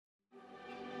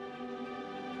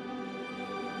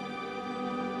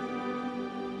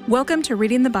Welcome to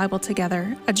Reading the Bible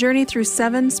Together, a journey through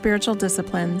 7 spiritual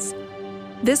disciplines.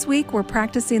 This week, we're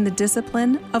practicing the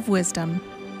discipline of wisdom.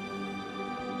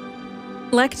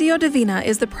 Lectio Divina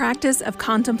is the practice of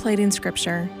contemplating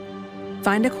Scripture.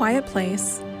 Find a quiet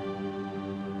place.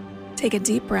 Take a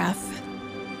deep breath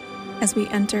as we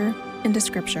enter into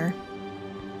Scripture.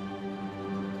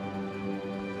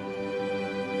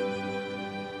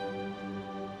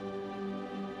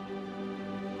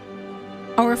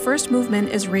 Our first movement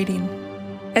is reading.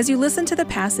 As you listen to the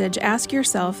passage, ask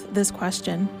yourself this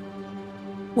question: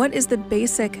 what is the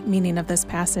basic meaning of this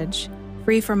passage,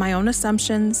 free from my own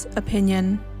assumptions,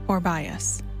 opinion, or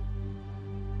bias?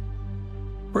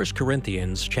 1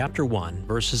 Corinthians chapter 1,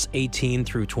 verses 18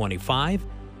 through 25,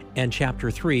 and chapter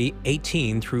 3,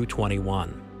 18 through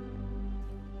 21.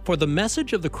 For the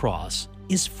message of the cross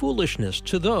is foolishness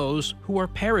to those who are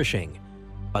perishing,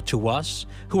 but to us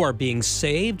who are being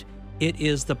saved, it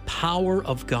is the power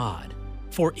of God.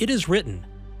 For it is written,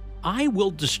 I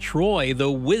will destroy the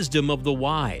wisdom of the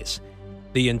wise.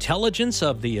 The intelligence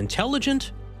of the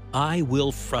intelligent I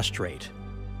will frustrate.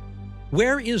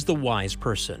 Where is the wise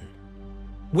person?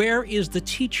 Where is the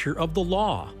teacher of the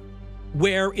law?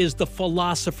 Where is the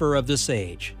philosopher of this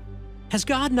age? Has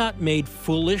God not made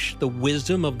foolish the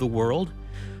wisdom of the world?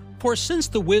 For since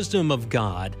the wisdom of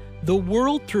God, the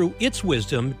world through its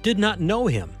wisdom did not know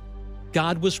him.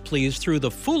 God was pleased through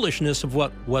the foolishness of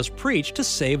what was preached to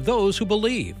save those who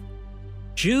believe.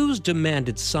 Jews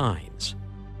demanded signs,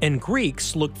 and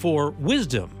Greeks looked for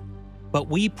wisdom, but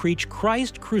we preach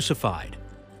Christ crucified,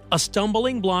 a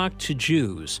stumbling block to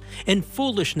Jews and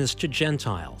foolishness to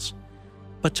Gentiles.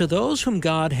 But to those whom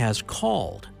God has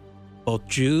called, both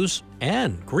Jews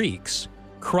and Greeks,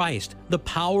 Christ, the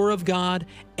power of God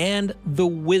and the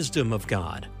wisdom of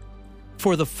God.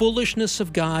 For the foolishness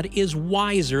of God is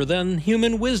wiser than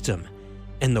human wisdom,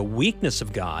 and the weakness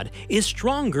of God is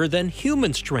stronger than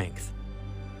human strength.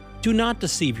 Do not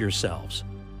deceive yourselves.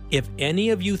 If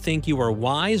any of you think you are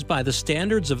wise by the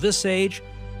standards of this age,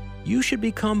 you should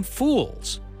become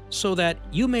fools, so that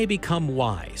you may become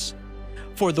wise.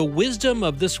 For the wisdom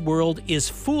of this world is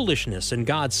foolishness in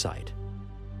God's sight.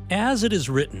 As it is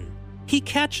written, He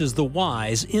catches the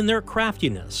wise in their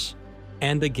craftiness.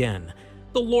 And again,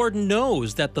 the Lord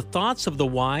knows that the thoughts of the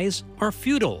wise are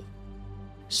futile.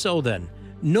 So then,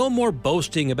 no more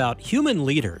boasting about human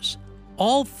leaders.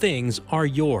 All things are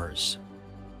yours.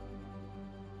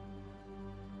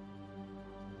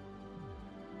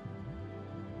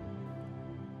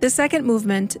 The second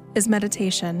movement is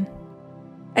meditation.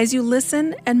 As you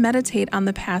listen and meditate on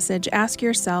the passage, ask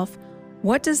yourself,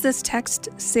 what does this text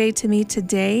say to me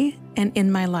today and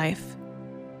in my life?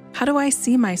 How do I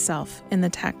see myself in the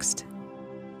text?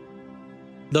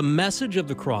 The message of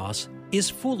the cross is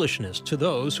foolishness to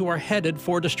those who are headed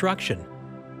for destruction.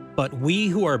 But we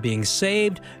who are being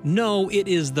saved know it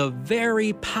is the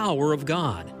very power of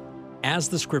God. As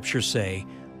the Scriptures say,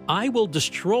 I will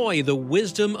destroy the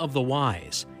wisdom of the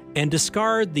wise and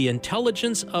discard the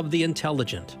intelligence of the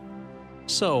intelligent.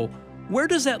 So, where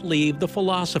does that leave the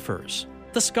philosophers,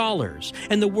 the scholars,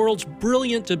 and the world's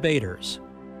brilliant debaters?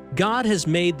 God has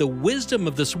made the wisdom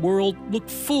of this world look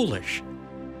foolish.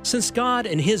 Since God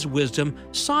in His wisdom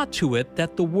saw to it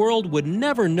that the world would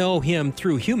never know Him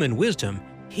through human wisdom,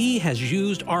 He has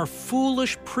used our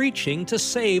foolish preaching to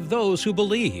save those who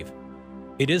believe.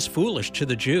 It is foolish to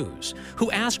the Jews,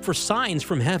 who ask for signs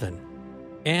from heaven,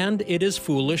 and it is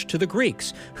foolish to the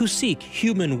Greeks, who seek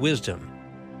human wisdom.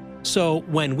 So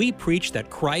when we preach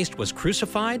that Christ was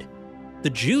crucified,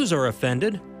 the Jews are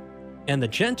offended, and the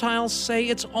Gentiles say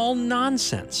it's all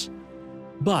nonsense.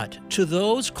 But to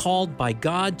those called by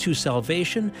God to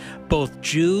salvation, both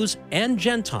Jews and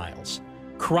Gentiles,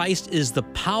 Christ is the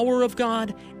power of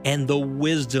God and the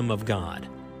wisdom of God.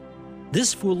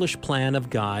 This foolish plan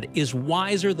of God is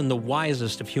wiser than the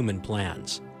wisest of human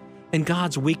plans, and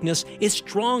God's weakness is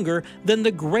stronger than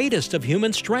the greatest of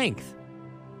human strength.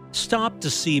 Stop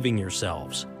deceiving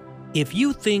yourselves. If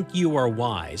you think you are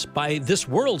wise by this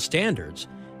world's standards,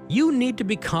 you need to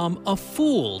become a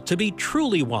fool to be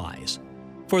truly wise.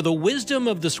 For the wisdom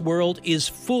of this world is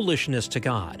foolishness to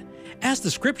God. As the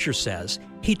Scripture says,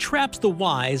 He traps the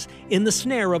wise in the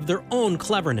snare of their own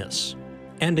cleverness.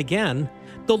 And again,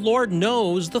 the Lord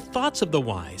knows the thoughts of the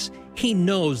wise. He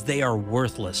knows they are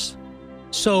worthless.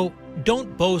 So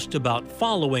don't boast about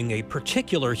following a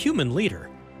particular human leader,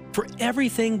 for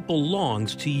everything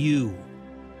belongs to you.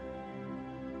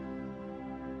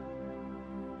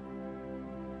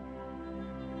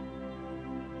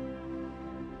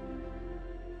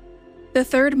 The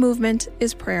third movement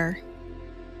is prayer.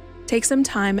 Take some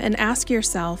time and ask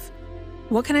yourself,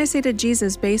 What can I say to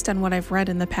Jesus based on what I've read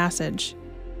in the passage?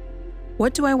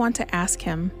 What do I want to ask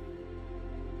him?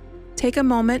 Take a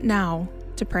moment now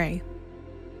to pray.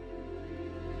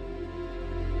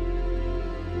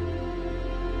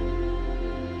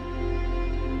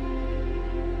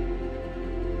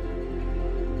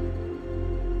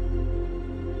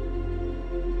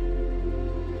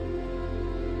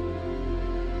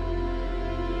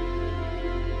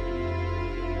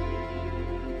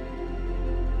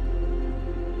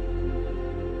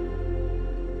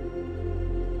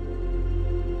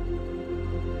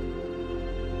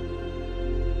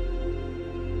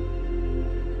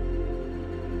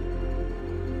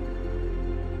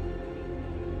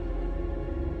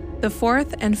 The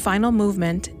fourth and final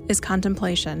movement is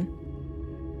contemplation.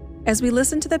 As we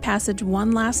listen to the passage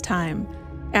one last time,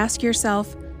 ask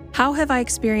yourself, how have I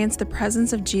experienced the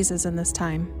presence of Jesus in this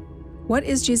time? What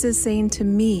is Jesus saying to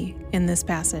me in this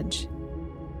passage?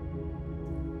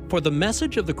 For the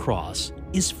message of the cross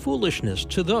is foolishness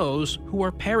to those who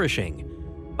are perishing,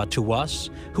 but to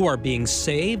us who are being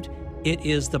saved, it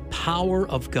is the power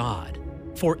of God.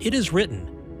 For it is written,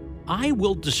 I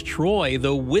will destroy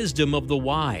the wisdom of the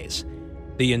wise.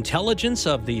 The intelligence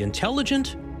of the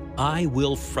intelligent I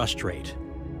will frustrate.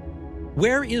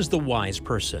 Where is the wise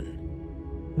person?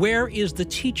 Where is the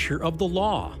teacher of the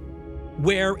law?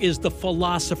 Where is the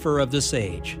philosopher of this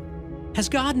age? Has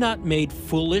God not made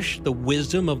foolish the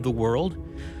wisdom of the world?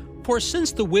 For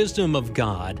since the wisdom of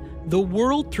God, the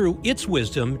world through its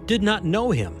wisdom did not know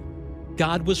him,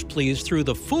 God was pleased through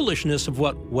the foolishness of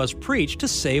what was preached to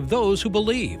save those who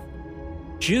believe.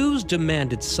 Jews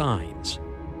demanded signs,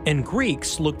 and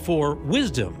Greeks looked for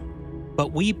wisdom,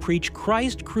 but we preach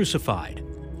Christ crucified,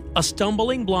 a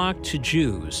stumbling block to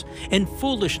Jews and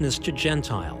foolishness to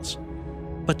Gentiles.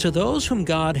 But to those whom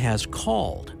God has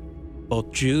called,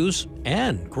 both Jews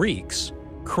and Greeks,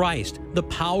 Christ, the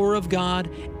power of God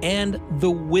and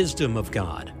the wisdom of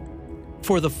God.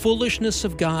 For the foolishness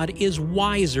of God is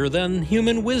wiser than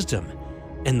human wisdom,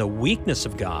 and the weakness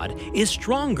of God is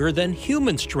stronger than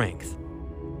human strength.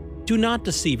 Do not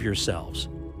deceive yourselves.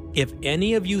 If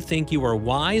any of you think you are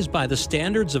wise by the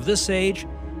standards of this age,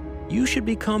 you should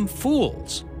become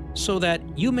fools, so that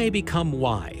you may become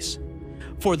wise.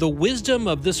 For the wisdom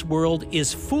of this world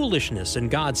is foolishness in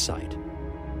God's sight.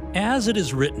 As it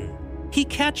is written, He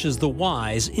catches the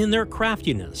wise in their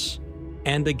craftiness.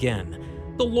 And again,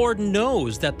 the Lord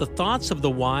knows that the thoughts of the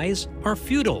wise are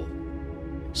futile.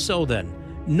 So then,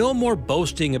 no more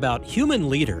boasting about human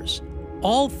leaders.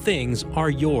 All things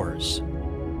are yours.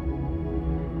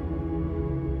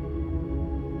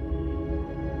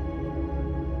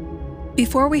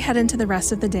 Before we head into the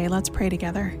rest of the day, let's pray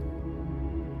together.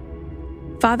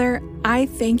 Father, I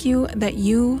thank you that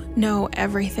you know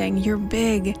everything. You're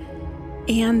big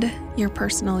and you're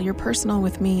personal. You're personal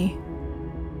with me.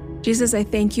 Jesus, I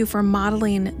thank you for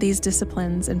modeling these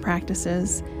disciplines and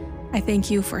practices. I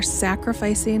thank you for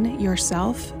sacrificing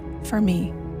yourself for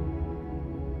me.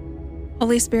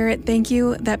 Holy Spirit, thank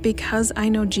you that because I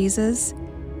know Jesus,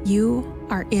 you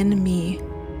are in me.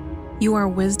 You are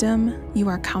wisdom, you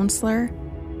are counselor,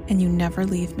 and you never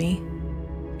leave me.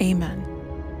 Amen.